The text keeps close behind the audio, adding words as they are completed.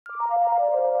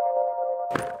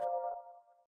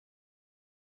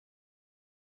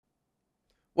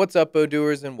What's up,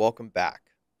 Odooers, and welcome back.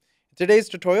 In today's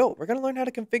tutorial, we're going to learn how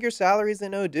to configure salaries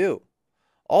in Odoo.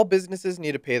 All businesses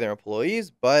need to pay their employees,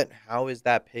 but how is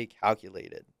that pay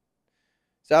calculated?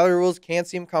 Salary rules can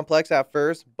seem complex at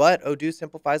first, but Odoo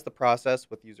simplifies the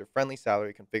process with user-friendly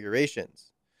salary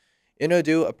configurations. In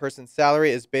Odoo, a person's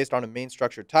salary is based on a main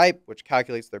structure type, which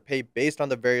calculates their pay based on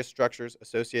the various structures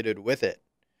associated with it.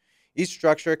 Each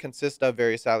structure consists of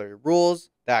various salary rules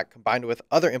that, combined with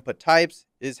other input types,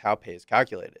 is how pay is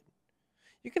calculated.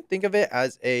 You can think of it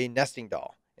as a nesting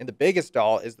doll, and the biggest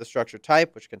doll is the structure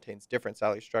type, which contains different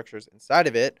salary structures inside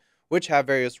of it, which have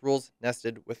various rules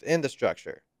nested within the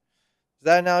structure. Does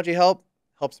that analogy help?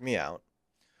 Helps me out.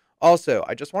 Also,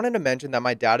 I just wanted to mention that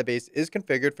my database is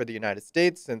configured for the United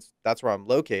States since that's where I'm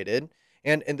located,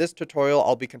 and in this tutorial,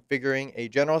 I'll be configuring a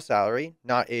general salary,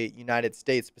 not a United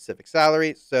States specific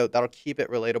salary, so that'll keep it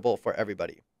relatable for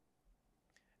everybody.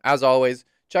 As always,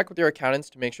 check with your accountants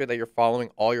to make sure that you're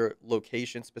following all your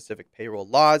location-specific payroll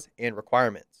laws and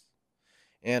requirements.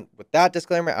 And with that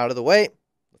disclaimer out of the way,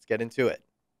 let's get into it.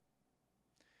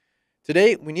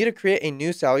 Today, we need to create a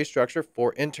new salary structure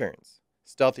for interns.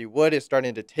 Stealthy Wood is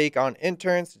starting to take on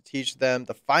interns to teach them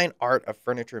the fine art of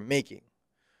furniture making.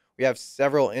 We have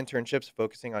several internships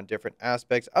focusing on different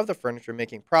aspects of the furniture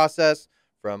making process,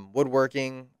 from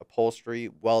woodworking, upholstery,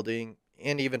 welding,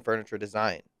 and even furniture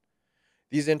design.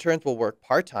 These interns will work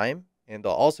part-time, and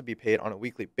they'll also be paid on a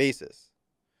weekly basis.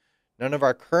 None of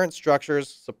our current structures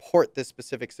support this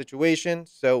specific situation,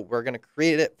 so we're going to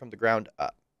create it from the ground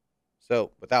up.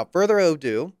 So without further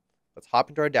ado, let's hop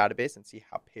into our database and see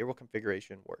how payroll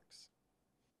configuration works.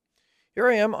 Here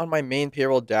I am on my main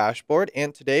payroll dashboard,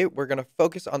 and today we're going to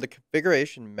focus on the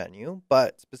configuration menu,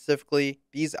 but specifically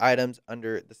these items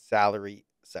under the salary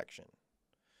section.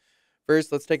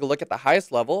 First, let's take a look at the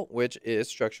highest level, which is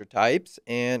structure types.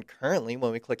 And currently,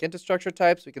 when we click into structure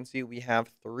types, we can see we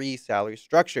have three salary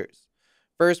structures.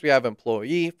 First, we have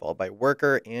employee, followed by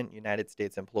worker, and United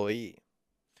States employee.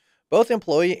 Both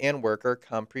employee and worker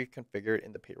come pre-configured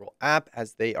in the payroll app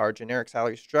as they are generic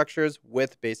salary structures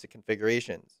with basic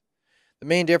configurations. The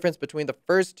main difference between the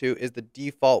first two is the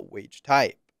default wage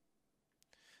type.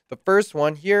 The first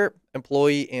one here,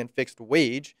 employee and fixed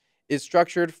wage, is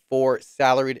structured for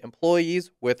salaried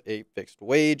employees with a fixed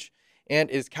wage and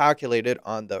is calculated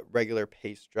on the regular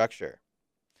pay structure.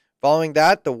 Following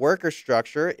that, the worker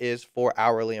structure is for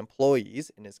hourly employees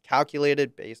and is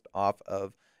calculated based off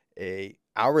of a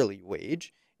hourly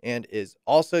wage and is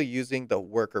also using the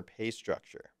worker pay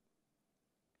structure.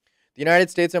 The United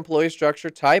States employee structure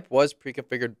type was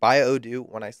pre-configured by Odoo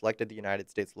when I selected the United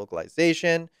States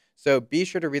localization, so be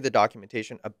sure to read the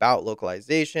documentation about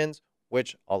localizations,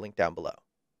 which I'll link down below.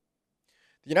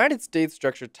 The United States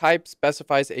structure type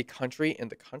specifies a country in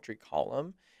the country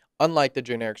column, unlike the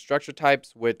generic structure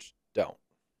types, which don't.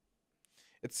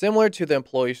 It's similar to the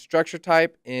employee structure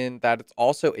type in that it's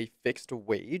also a fixed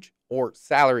wage or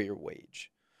salary wage,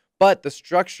 but the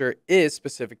structure is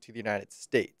specific to the United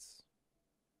States.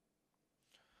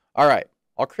 All right,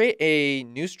 I'll create a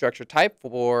new structure type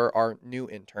for our new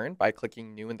intern by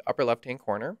clicking new in the upper left-hand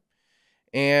corner.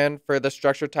 And for the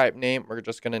structure type name, we're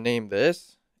just going to name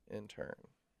this intern.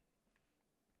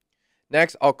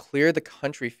 Next, I'll clear the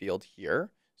country field here.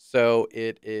 So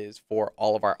it is for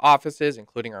all of our offices,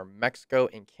 including our Mexico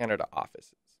and Canada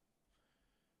offices.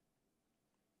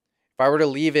 If I were to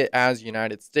leave it as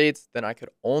United States, then I could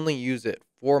only use it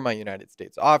for my United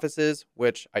States offices,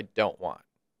 which I don't want.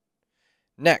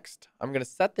 Next, I'm going to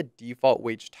set the default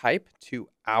wage type to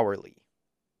hourly.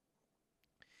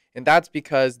 And that's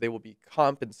because they will be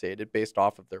compensated based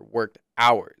off of their worked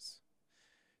hours.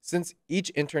 Since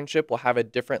each internship will have a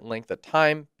different length of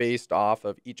time based off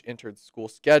of each intern's school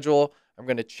schedule, I'm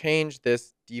going to change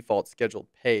this default scheduled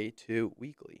pay to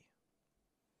weekly.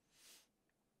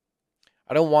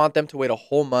 I don't want them to wait a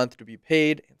whole month to be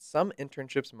paid, and some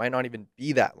internships might not even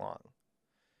be that long.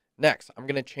 Next, I'm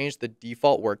going to change the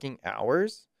default working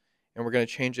hours, and we're going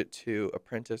to change it to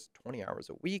apprentice 20 hours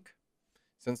a week,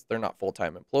 since they're not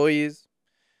full-time employees.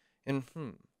 And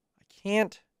I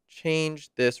can't change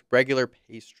this regular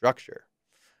pay structure.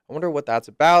 I wonder what that's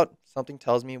about. Something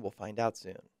tells me we'll find out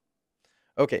soon.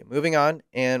 Okay, moving on,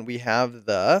 and we have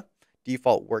the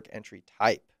default work entry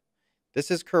type. This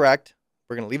is correct.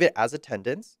 We're going to leave it as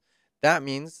attendance. That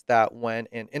means that when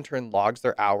an intern logs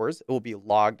their hours, it will be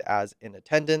logged as in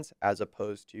attendance as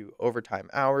opposed to overtime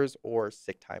hours or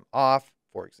sick time off,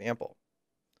 for example.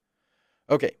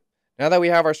 Okay, now that we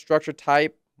have our structure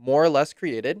type more or less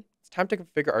created, it's time to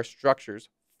configure our structures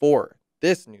for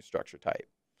this new structure type.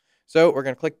 So we're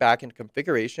going to click back into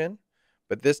configuration,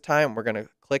 but this time we're going to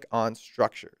click on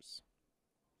structures.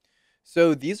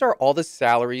 So these are all the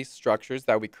salary structures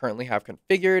that we currently have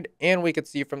configured, and we can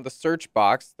see from the search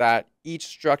box that each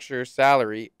structure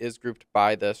salary is grouped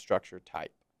by the structure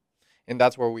type. And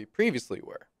that's where we previously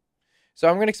were. So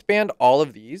I'm going to expand all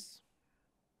of these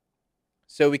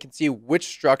so we can see which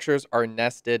structures are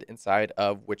nested inside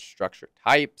of which structure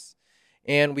types.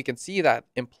 And we can see that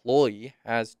employee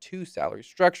has two salary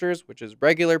structures, which is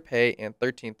regular pay and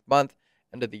 13th month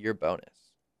end of the year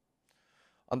bonus.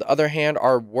 On the other hand,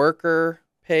 our worker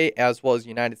pay as well as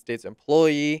United States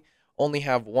employee only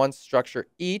have one structure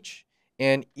each,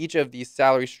 and each of these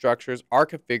salary structures are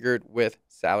configured with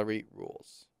salary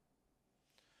rules.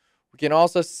 We can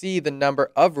also see the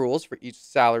number of rules for each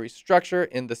salary structure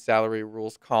in the salary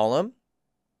rules column.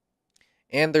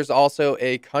 And there's also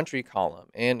a country column.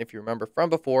 And if you remember from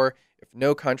before, if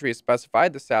no country is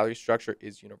specified, the salary structure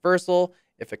is universal.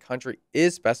 If a country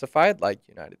is specified, like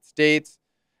United States,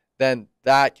 then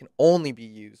that can only be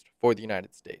used for the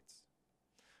United States.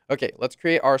 Okay, let's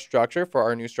create our structure for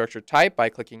our new structure type by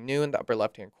clicking New in the upper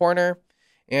left-hand corner.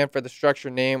 And for the structure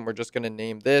name, we're just going to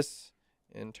name this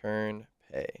Intern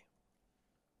Pay.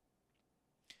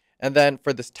 And then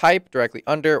for this type, directly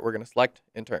under, we're going to select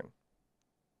Intern.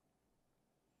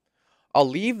 I'll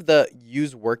leave the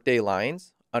Use Workday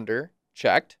lines under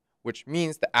checked, which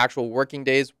means the actual working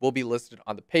days will be listed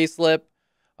on the payslip.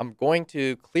 I'm going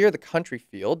to clear the country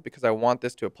field because I want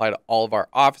this to apply to all of our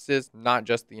offices, not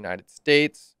just the United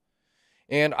States.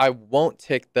 And I won't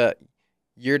tick the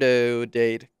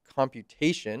year-to-date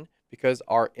computation because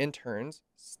our interns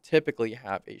typically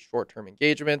have a short-term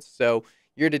engagement, so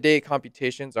year-to-date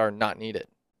computations are not needed.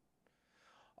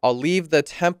 I'll leave the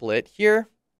template here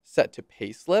set to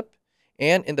payslip,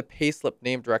 and in the payslip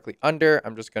name directly under,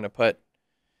 I'm just going to put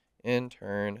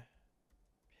intern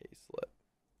payslip.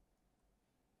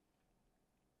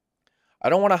 I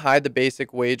don't want to hide the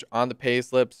basic wage on the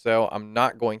payslip, so I'm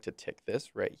not going to tick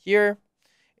this right here.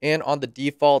 And on the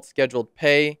default scheduled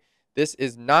pay, this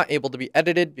is not able to be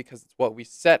edited because it's what we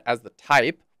set as the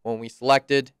type when we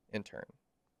selected intern.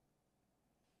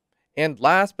 And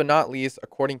last but not least,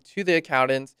 according to the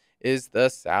accountants, is the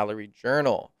salary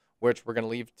journal, which we're going to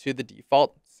leave to the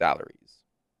default salaries.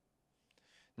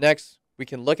 Next, we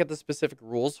can look at the specific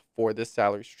rules for this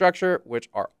salary structure, which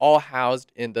are all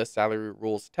housed in the salary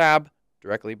rules tab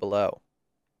directly below.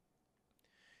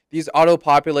 These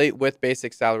auto-populate with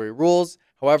basic salary rules.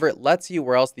 However, it lets you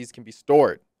where else these can be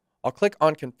stored. I'll click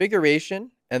on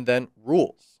configuration and then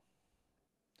rules.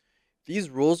 These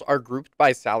rules are grouped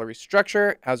by salary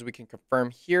structure, as we can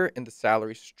confirm here in the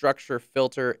salary structure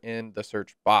filter in the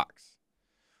search box.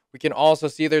 We can also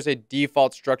see there's a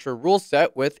default structure rule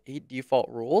set with 8 default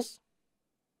rules.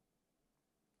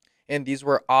 And these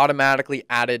were automatically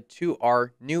added to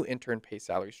our new intern pay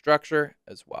salary structure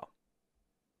as well.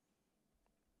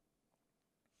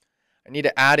 I need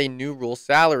to add a new rule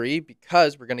salary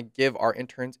because we're going to give our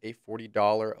interns a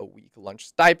 $40 a week lunch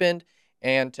stipend.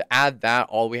 And to add that,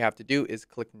 all we have to do is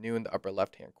click New in the upper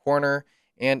left-hand corner.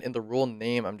 And in the rule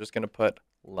name, I'm just going to put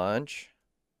lunch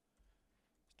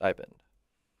stipend.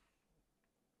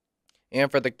 And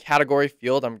for the category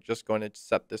field, I'm just going to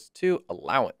set this to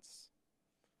allowance.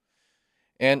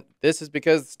 And this is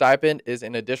because the stipend is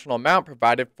an additional amount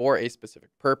provided for a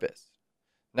specific purpose.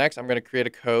 Next, I'm going to create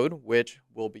a code which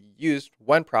will be used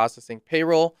when processing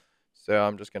payroll. So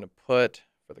I'm just going to put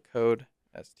for the code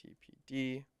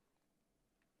STPD.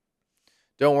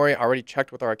 Don't worry, I already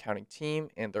checked with our accounting team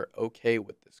and they're okay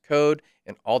with this code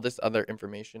and all this other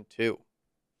information too.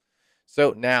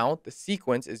 So now the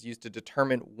sequence is used to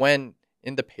determine when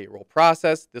in the payroll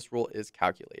process this rule is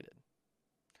calculated.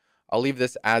 I'll leave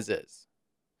this as is.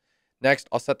 Next,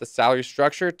 I'll set the salary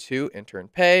structure to intern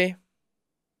pay.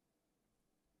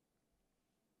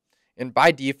 And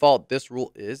by default, this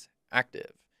rule is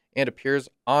active and appears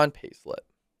on payslip,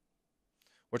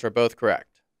 which are both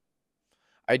correct.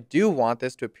 I do want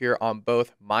this to appear on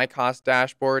both my cost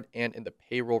dashboard and in the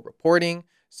payroll reporting.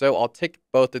 So I'll tick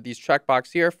both of these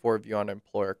checkboxes here for view on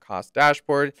employer cost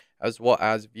dashboard as well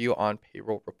as view on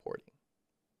payroll reporting.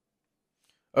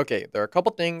 Okay, there are a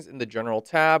couple things in the general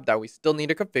tab that we still need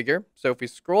to configure. So if we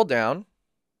scroll down,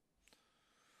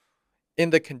 in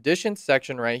the conditions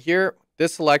section right here,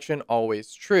 this selection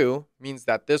always true means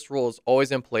that this rule is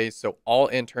always in place, so all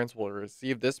interns will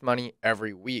receive this money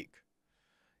every week.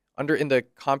 In the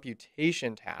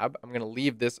computation tab, I'm going to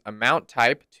leave this amount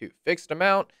type to fixed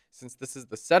amount since this is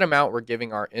the set amount we're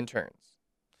giving our interns.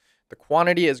 The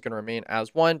quantity is going to remain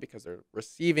as 1 because they're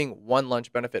receiving 1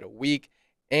 lunch benefit a week.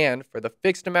 And for the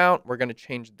fixed amount, we're going to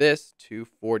change this to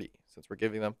 40 since we're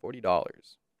giving them $40.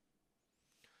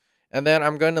 And then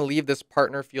I'm going to leave this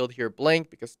partner field here blank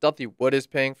because Stealthy Wood is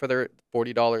paying for their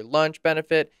 $40 lunch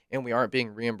benefit and we aren't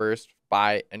being reimbursed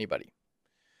by anybody.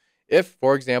 If,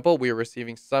 for example, we are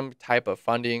receiving some type of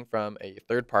funding from a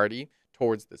third party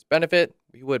towards this benefit,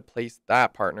 we would place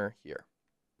that partner here.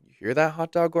 You hear that,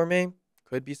 Hot Dog Gourmet?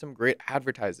 Could be some great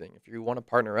advertising if you want to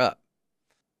partner up.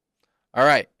 All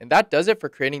right, and that does it for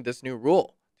creating this new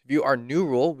rule. To view our new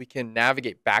rule, we can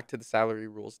navigate back to the salary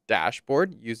rules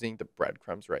dashboard using the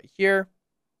breadcrumbs right here.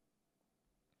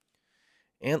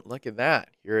 And look at that.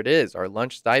 Here it is, our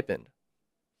lunch stipend.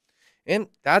 And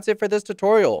that's it for this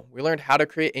tutorial. We learned how to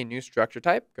create a new structure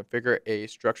type, configure a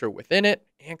structure within it,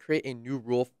 and create a new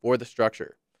rule for the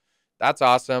structure. That's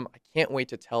awesome. I can't wait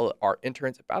to tell our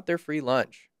interns about their free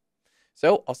lunch.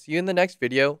 So I'll see you in the next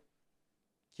video.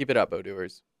 Keep it up,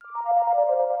 Odooers.